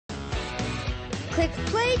Click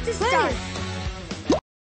play to start.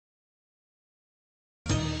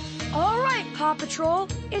 All right, Paw Patrol,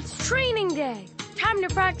 it's training day. Time to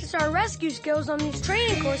practice our rescue skills on these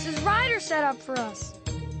training courses Ryder set up for us.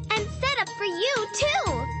 And set up for you,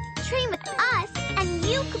 too. Train with us, and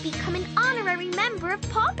you could become an honorary member of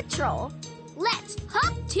Paw Patrol. Let's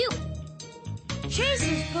hop to it.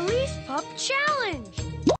 Chase's Police Pup Challenge.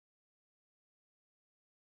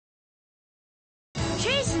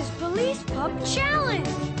 Chase's Police Pup Challenge.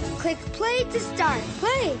 Click play to start.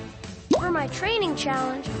 Play. For my training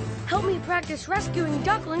challenge, help me practice rescuing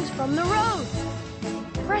ducklings from the road.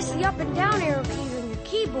 Press the up and down arrow keys on your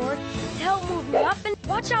keyboard to help move me up, and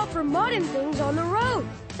watch out for mud and things on the road.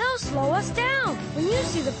 They'll slow us down. When you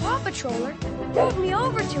see the Paw Patroller, move me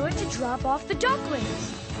over to it to drop off the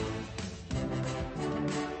ducklings.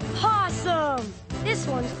 Awesome! This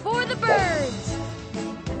one's for the birds.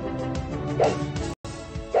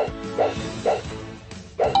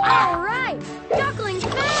 All right, duckling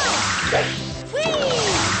found. Whee!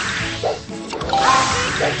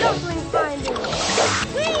 Perfect duckling finding.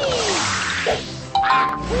 Whee!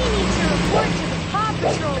 We need to report to the Paw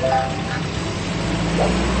Patroller.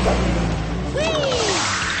 Whee!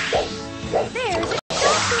 There's a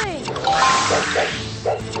duckling.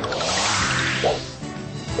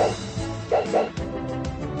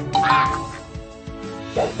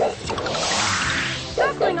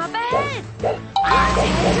 Duckling up ahead. Let's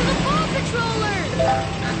head to the Paw Patroller.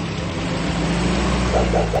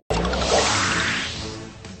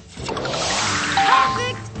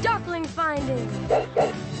 Perfect duckling finding.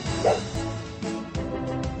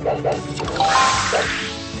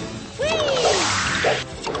 Whee!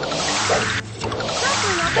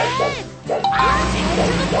 Duckling up ahead. Let's head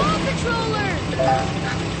to the Paw Patroller.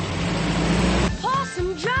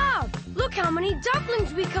 Awesome job! Look how many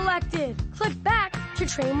ducklings we collected. Click back to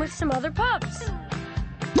train with some other pups.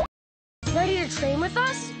 Ready to train with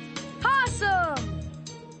us? Awesome!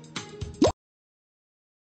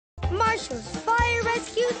 Marshall's Fire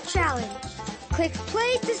Rescue Challenge. Click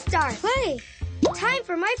play to start. Play. Time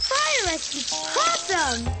for my fire rescue.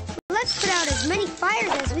 Awesome! Let's put out as many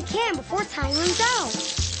fires as we can before time runs out.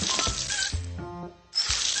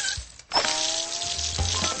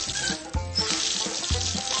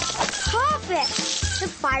 Perfect! The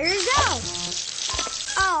fire is out.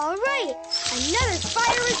 All right, another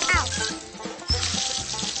fire is out.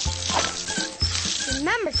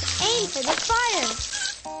 Remember to aim for the fire.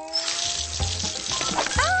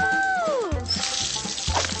 Oh!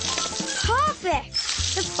 Perfect!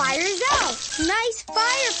 The fire is out. Nice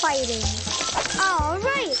firefighting. All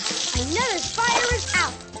right, another fire is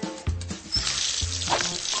out.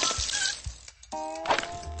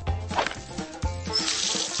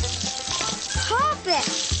 Perfect!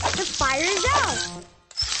 The fire is out.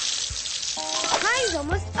 Time's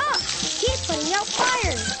almost up. Keep putting out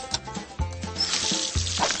fires.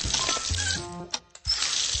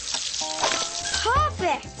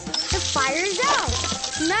 Perfect! The fire is out.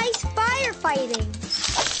 Nice firefighting.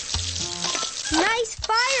 Nice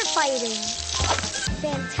firefighting.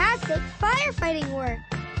 Fantastic firefighting work.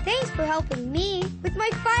 Thanks for helping me with my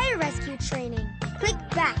fire rescue training. Click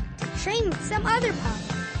back to train with some other pups.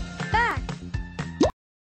 Back.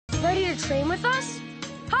 Ready to train with us?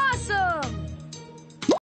 Awesome!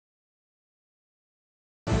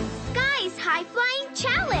 Guys, High Flying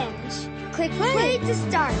Challenge. Click play to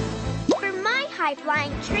start. For my High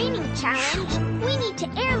Flying Training Challenge, we need to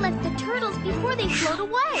airlift the turtles before they float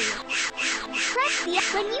away. Press the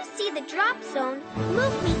when you see the drop zone,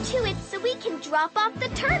 move me to it so we can drop off the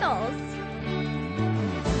turtles.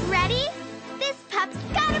 Ready? This pup's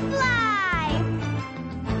gotta fly!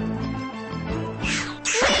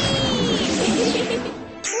 Whee! Whee!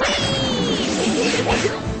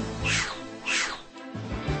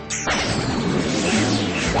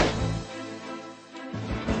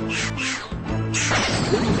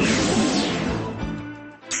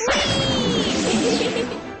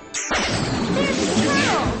 There's a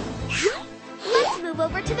turtle! Let's move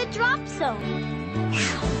over to the drop zone.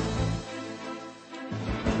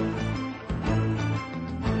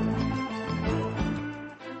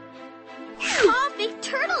 Perfect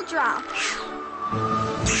turtle drop!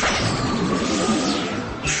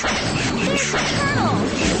 There's a turtle!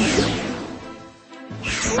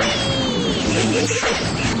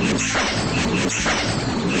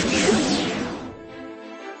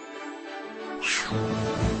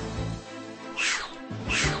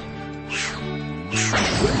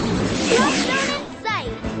 Drop zone in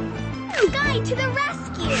sight! Guy to the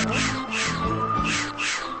rescue!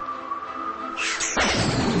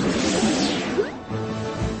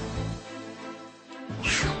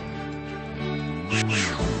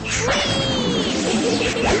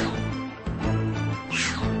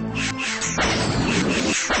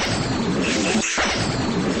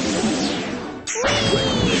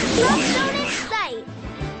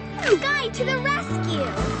 Guide to the rescue!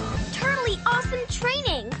 Turtly awesome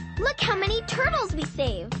training! Look how many turtles we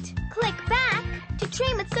saved! Click back to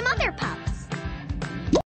train with some other pups.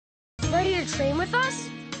 Ready to train with us?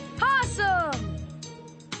 Awesome!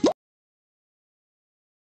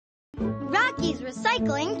 Rocky's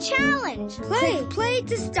Recycling Challenge. Click play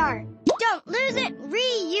to start. Don't lose it,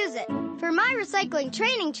 reuse it. For my recycling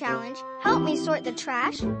training challenge, help me sort the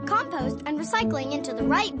trash, compost, and recycling into the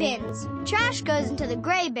right bins. Trash goes into the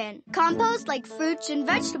gray bin. Compost, like fruits and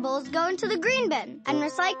vegetables, go into the green bin. And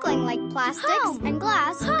recycling, like plastics and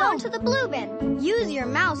glass, go into the blue bin. Use your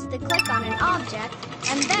mouse to click on an object,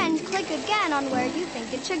 and then click again on where you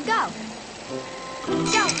think it should go.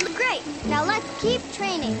 Great. Now let's keep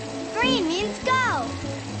training. Green means go.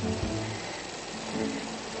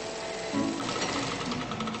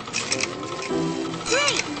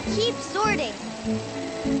 Great. Keep sorting.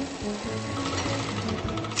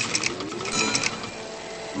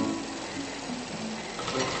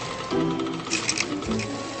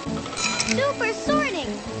 Super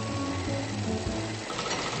sorting.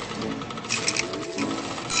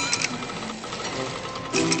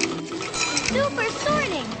 Super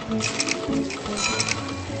sorting.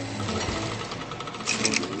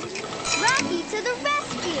 Rocky to the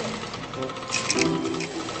rescue.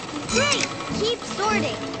 Great. Keep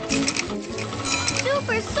sorting.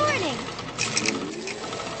 Super sorting.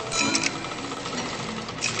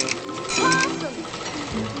 Awesome.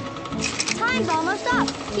 Time's almost up.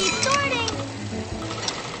 Keep sorting.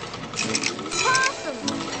 Awesome.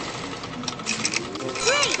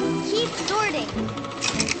 Great. Keep sorting.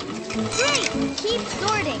 Great! Keep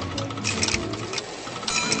sorting.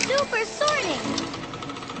 Super sorting.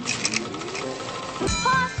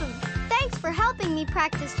 Awesome! Thanks for helping me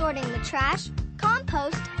practice sorting the trash,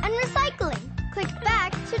 compost, and recycling. Click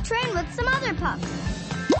back to train with some other pups.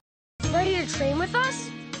 Ready to train with us?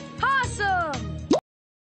 Awesome!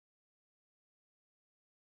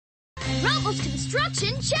 Rumble's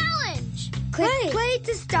Construction Challenge! Click play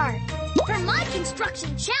to start. For my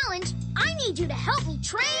construction challenge, I need you to help me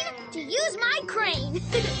train to use my crane.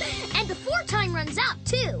 And before time runs out,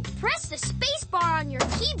 too, press the space bar on your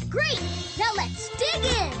key. Great! Now let's dig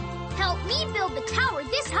in. Help me build the tower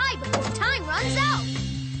this high before time runs out.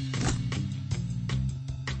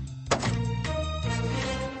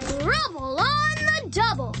 Rubble on the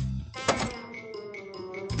double.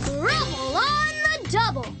 Rubble on the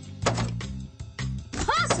double.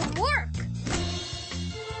 Awesome work!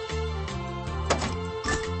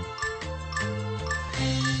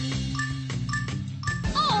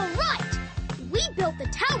 All right! We built the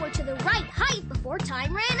tower to the right height before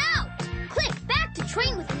time ran out. Click back to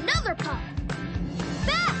train with another pup.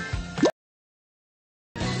 Back!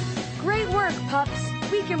 Great work, pups.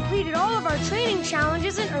 We completed all of our training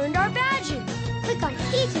challenges and earned our badges. Click on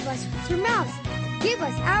each of us with your mouse. Give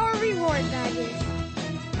us our reward badges.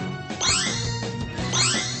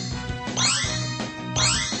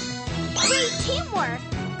 Great teamwork!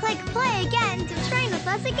 Click play again to train with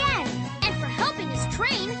us again. And for helping us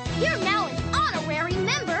train, you're now an honorary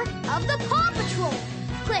member of the Paw